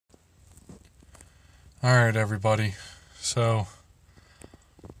Alright, everybody. So,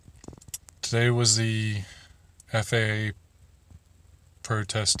 today was the FAA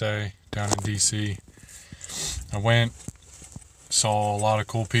protest day down in DC. I went, saw a lot of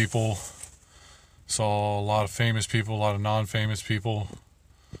cool people, saw a lot of famous people, a lot of non-famous people.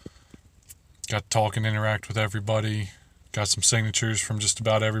 Got to talk and interact with everybody. Got some signatures from just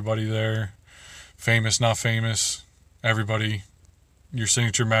about everybody there. Famous, not famous. Everybody. Your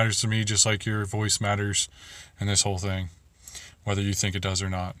signature matters to me just like your voice matters in this whole thing, whether you think it does or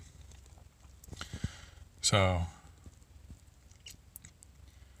not. So,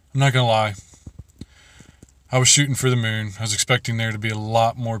 I'm not going to lie. I was shooting for the moon. I was expecting there to be a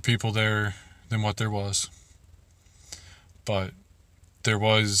lot more people there than what there was. But there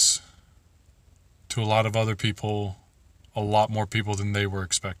was, to a lot of other people, a lot more people than they were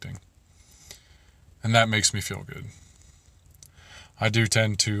expecting. And that makes me feel good. I do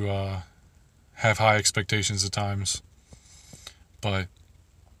tend to have high expectations at times, but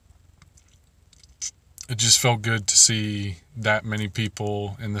it just felt good to see that many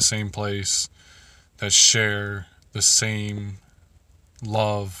people in the same place that share the same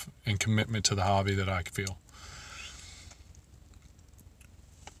love and commitment to the hobby that I feel.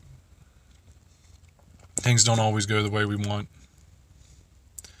 Things don't always go the way we want.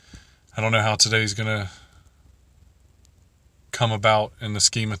 I don't know how today's going to come about in the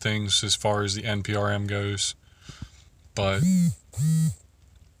scheme of things as far as the NPRM goes, but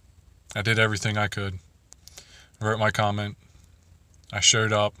I did everything I could. I wrote my comment. I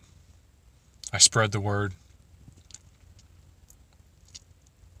showed up. I spread the word.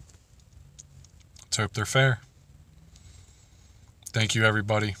 Let's hope they're fair. Thank you,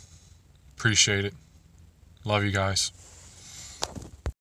 everybody. Appreciate it. Love you guys.